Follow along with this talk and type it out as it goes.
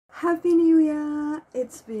Happy New Year!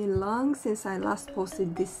 It's been long since I last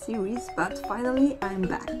posted this series, but finally I'm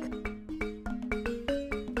back.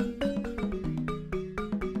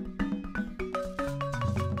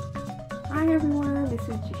 Hi everyone, this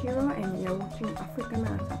is Chihiro and you're watching African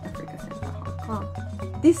at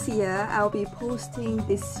SouthAfricaCenter.com. This year I'll be posting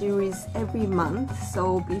this series every month,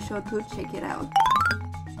 so be sure to check it out.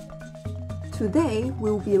 Today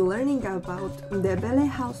we'll be learning about Ndebele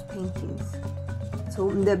House Paintings. So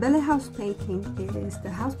Ndebele House Painting is the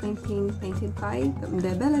house painting painted by the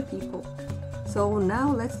Ndebele people. So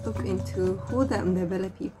now let's look into who the Ndebele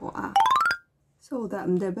people are. So the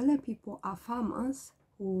Ndebele people are farmers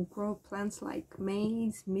who grow plants like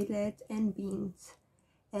maize, millet and beans.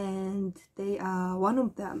 And they are one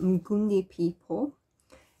of the Mguni people.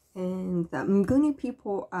 And the Mguni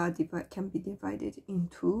people can be divided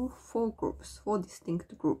into four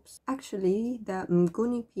distinct groups. Actually, the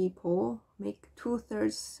Mguni people make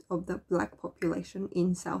 2/3 of the black population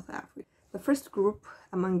in South Africa. The first group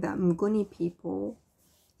among the Mguni people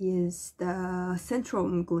is the Central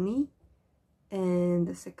Mguni, and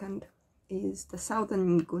the second is the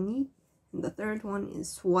Southern Mguni, and the third one is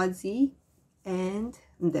Swazi and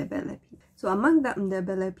Ndebele people. So among the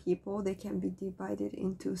Ndebele people, they can be divided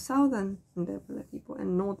into Southern Ndebele people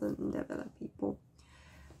and Northern Ndebele people.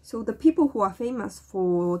 So the people who are famous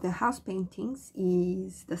for their house paintings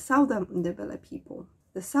is the Southern Ndebele people.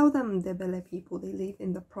 The Southern Ndebele people, they live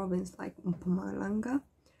in the province like Mpumalanga,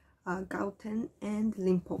 Gauteng and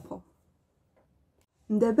Limpopo.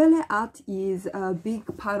 Ndebele art is a big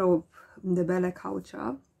part of Ndebele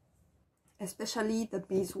culture, especially the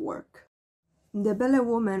beeswork. Ndebele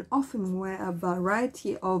women often wear a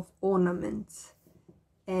variety of ornaments,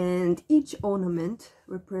 and each ornament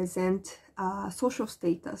represents a social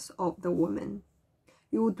status of the woman.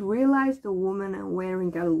 You would realize the women are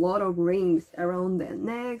wearing a lot of rings around their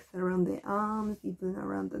necks, around their arms, even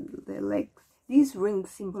around their legs. These rings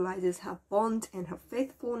symbolizes her bond and her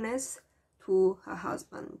faithfulness to her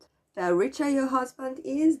husband. The richer your husband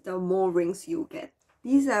is, the more rings you get.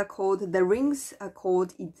 The rings are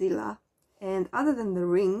called idzila. And other than the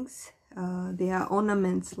rings, there are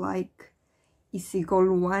ornaments like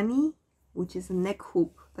isigolwani, which is a neck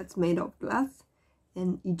hoop that's made of glass,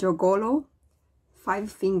 and ijogolo,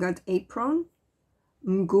 5-fingered apron,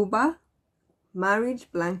 mguba,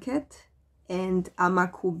 marriage blanket, and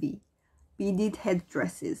amakubi, beaded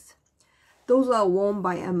headdresses. Those are worn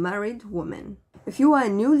by a married woman. If you are a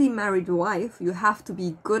newly married wife, you have to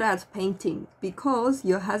be good at painting because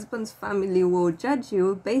your husband's family will judge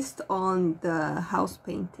you based on the house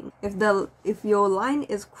painting. If your line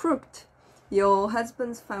is crooked, your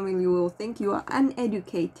husband's family will think you are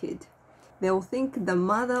uneducated. They'll think the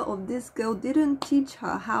mother of this girl didn't teach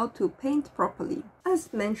her how to paint properly.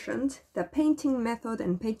 As mentioned, the painting method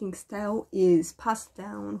and painting style is passed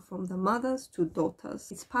down from the mothers to daughters.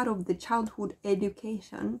 It's part of the childhood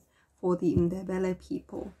education for the Ndebele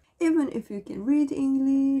people. Even if you can read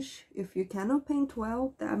English, if you cannot paint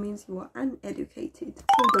well, that means you are uneducated.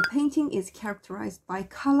 So the painting is characterized by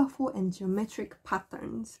colorful and geometric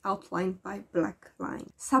patterns outlined by black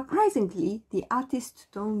lines. Surprisingly, the artists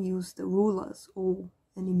don't use the rulers or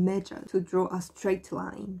any measure to draw a straight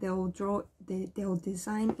line. They'll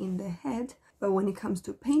design in their head, but when it comes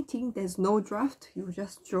to painting, there's no draft. You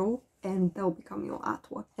just draw and they'll become your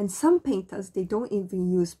artwork. And some painters, they don't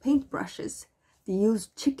even use paintbrushes. They use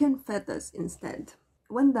chicken feathers instead.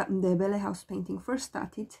 When the Ndebele house painting first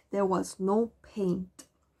started, there was no paint.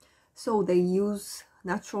 So they use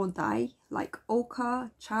natural dye like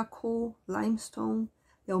ochre, charcoal, limestone.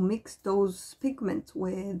 They'll mix those pigments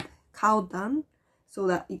with cow dung so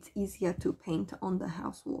that it's easier to paint on the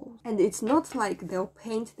house walls. And it's not like they'll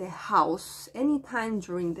paint their house anytime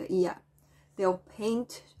during the year. They'll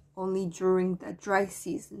paint only during the dry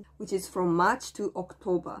season, which is from March to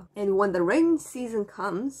October. And when the rain season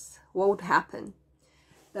comes, what would happen?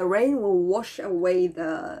 The rain will wash away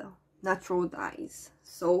the natural dyes.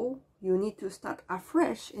 So you need to start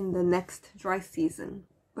afresh in the next dry season.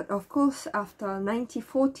 But of course, after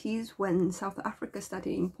 1940s, when South Africa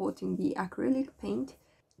started importing the acrylic paint,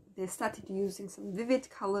 they started using some vivid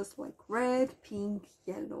colors like red, pink,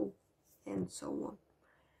 yellow, and so on.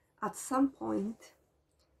 At some point,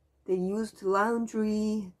 they used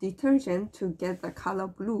laundry detergent to get the color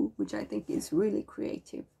blue, which I think is really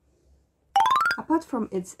creative. Apart from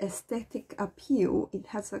its aesthetic appeal, it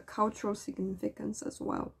has a cultural significance as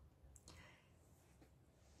well.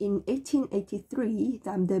 In 1883,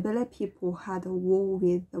 the Ndebele people had a war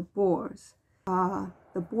with the Boers.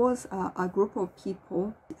 The Boers are a group of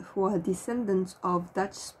people who are descendants of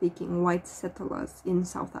Dutch-speaking white settlers in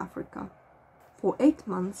South Africa. For 8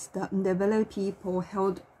 months, the Ndebele people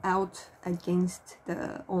held out against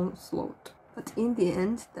the onslaught. But in the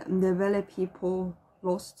end, the Ndebele people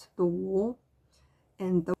lost the war,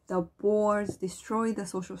 and the Boers destroyed the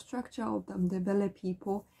social structure of the Ndebele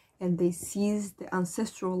people, and they seized the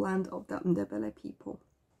ancestral land of the Ndebele people.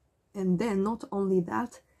 And then not only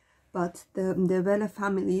that, but the Ndebele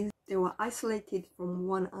families, they were isolated from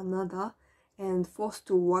one another and forced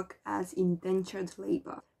to work as indentured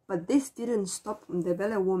labor. But this didn't stop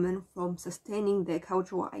Ndebele women from sustaining their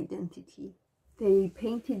cultural identity. They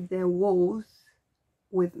painted their walls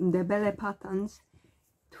with Ndebele patterns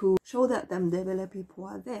to show that the Ndebele people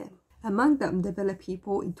are there. Among the Ndebele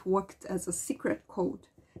people, it worked as a secret code.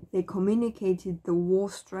 They communicated the war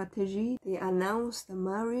strategy, they announced the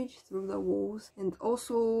marriage through the walls, and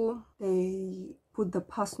also they put the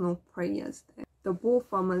personal prayers there. The Boer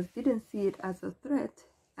farmers didn't see it as a threat,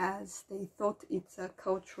 as they thought it's a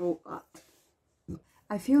cultural art.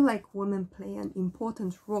 I feel like women play an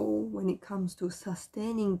important role when it comes to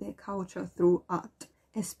sustaining their culture through art,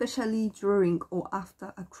 especially during or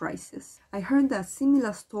after a crisis. I heard a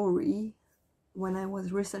similar story when I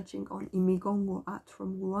was researching on Imigongo art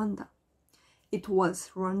from Rwanda. It was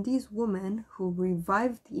Rwandese women who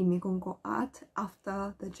revived the Imigongo art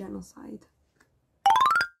after the genocide.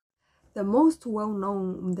 The most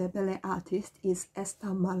well-known Ndebele artist is Esther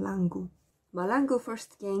Malangu. Malangu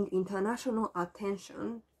first gained international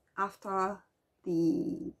attention after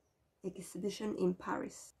the exhibition in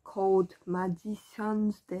Paris called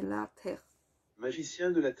Magicians de la Terre.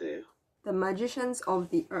 Magiciens de la Terre. The Magicians of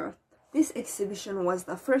the Earth. This exhibition was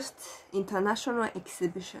the first international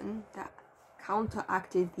exhibition that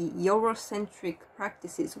counteracted the Eurocentric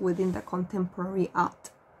practices within the contemporary art.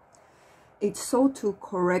 It sought to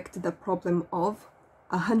correct the problem of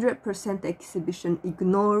 100% exhibition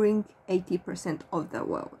ignoring 80% of the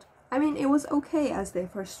world. I mean, it was okay as their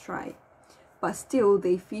first try, but still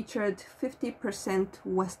they featured 50%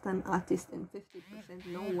 Western artists and 50%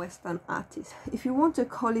 non-Western artists. If you want to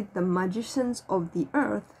call it the Magicians of the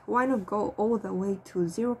Earth, why not go all the way to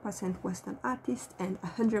 0% Western artists and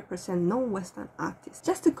 100% non-Western artists,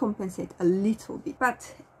 just to compensate a little bit.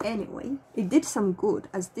 But anyway, it did some good,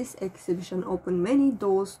 as this exhibition opened many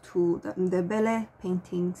doors to the Ndebele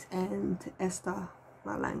paintings and Esther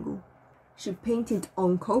Malangu. She painted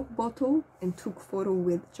on Coke bottle and took photo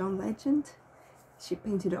with John Legend. She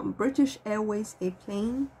painted on British Airways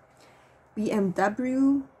airplane,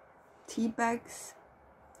 BMW, tea bags,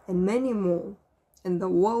 and many more. And the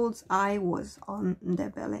world's eye was on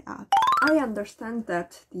Ndebele art. I understand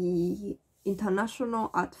that the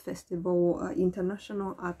International Art Festival,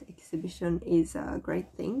 International Art Exhibition is a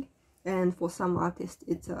great thing, and for some artists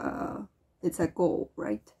it's a goal,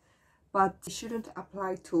 right? But it shouldn't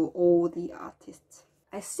apply to all the artists.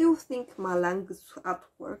 I still think Malangu's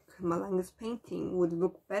artwork, Malangu's painting, would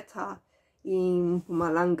look better in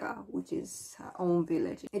Mpumalanga, which is her own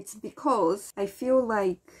village. It's because I feel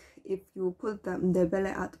like if you put the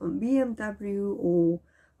Ndebele art on BMW or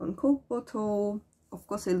on Coke bottle, of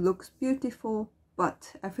course it looks beautiful,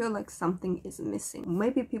 but I feel like something is missing.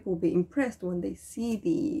 Maybe people will be impressed when they see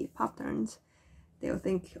the patterns. They'll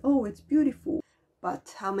think, oh, it's beautiful.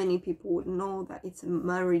 But how many people would know that it's a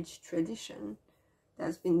marriage tradition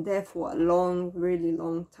that's been there for a long, really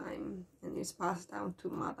long time, and is passed down to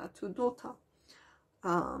mother to daughter?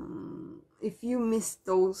 If you miss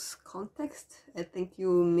those contexts, I think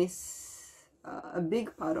you miss a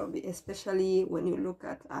big part of it, especially when you look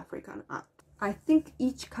at African art. I think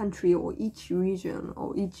each country or each region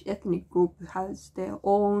or each ethnic group has their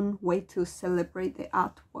own way to celebrate the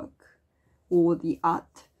artwork or the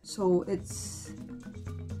art. So it's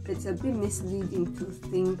a bit misleading to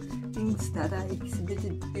think things that are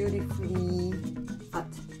exhibited beautifully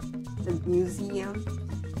at the museum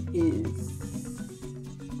is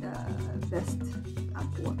the best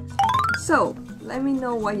artwork. So let me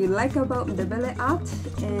know what you like about Ndebele art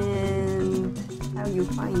and how you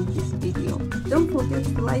find this video. Don't forget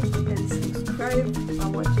to like and subscribe to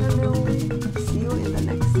our channel. See you in the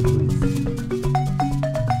next video.